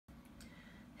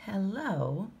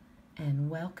Hello and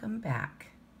welcome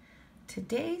back.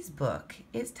 Today's book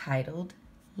is titled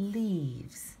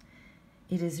Leaves.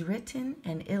 It is written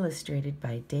and illustrated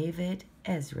by David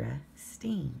Ezra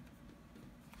Stein.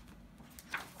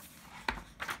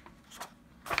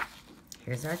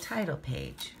 Here's our title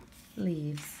page,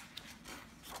 Leaves.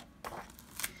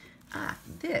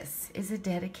 This is a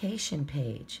dedication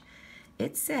page.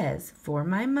 It says, "For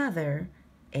my mother,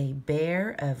 a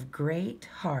bear of great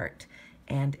heart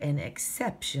and an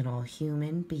exceptional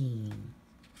human being."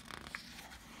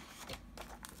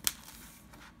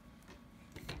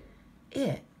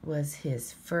 It was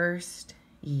his first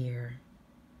year.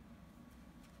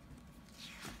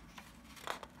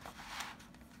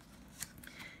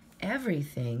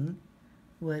 Everything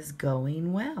was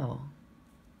going well.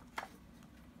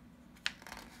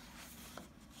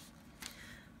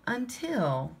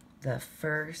 Until the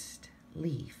first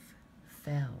leaf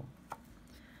fell.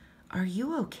 "Are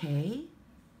you okay?"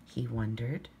 he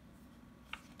wondered.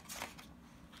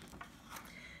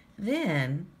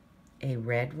 Then a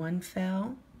red one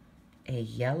fell, a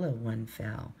yellow one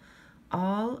fell.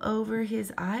 All over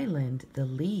his island the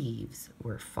leaves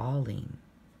were falling.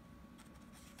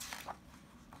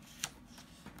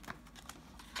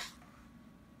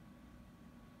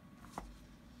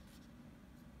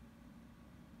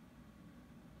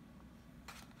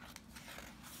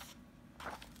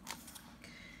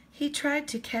 He tried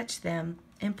to catch them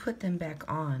and put them back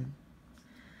on,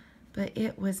 but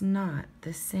it was not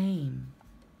the same.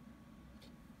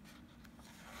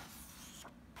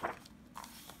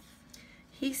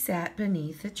 He sat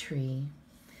beneath a tree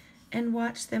and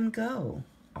watched them go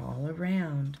all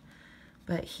around,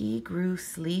 but he grew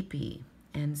sleepy,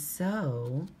 and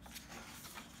so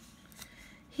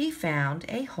he found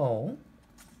a hole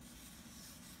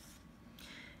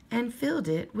and filled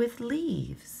it with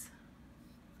leaves.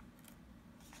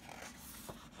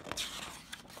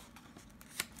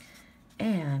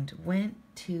 And went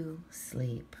to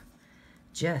sleep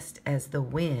just as the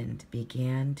wind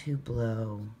began to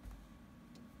blow.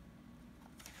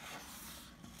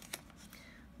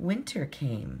 Winter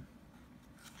came.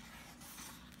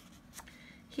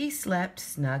 He slept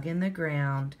snug in the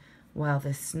ground while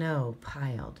the snow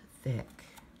piled thick.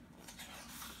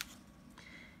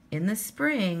 In the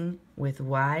spring, with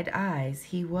wide eyes,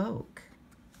 he woke.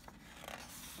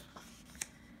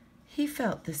 He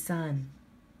felt the sun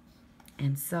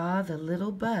and saw the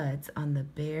little buds on the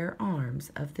bare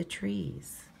arms of the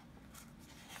trees,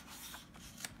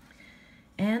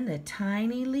 and the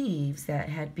tiny leaves that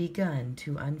had begun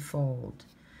to unfold.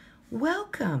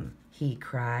 "Welcome," he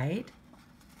cried.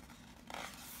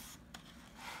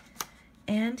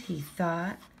 And he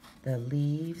thought the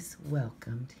leaves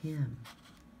welcomed him.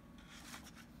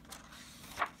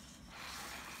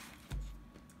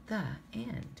 The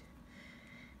end.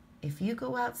 If you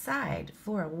go outside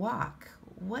for a walk,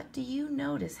 what do you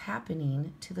notice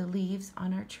happening to the leaves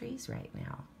on our trees right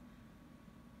now?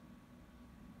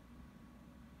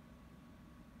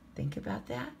 Think about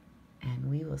that, and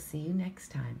we will see you next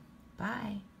time.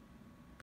 Bye.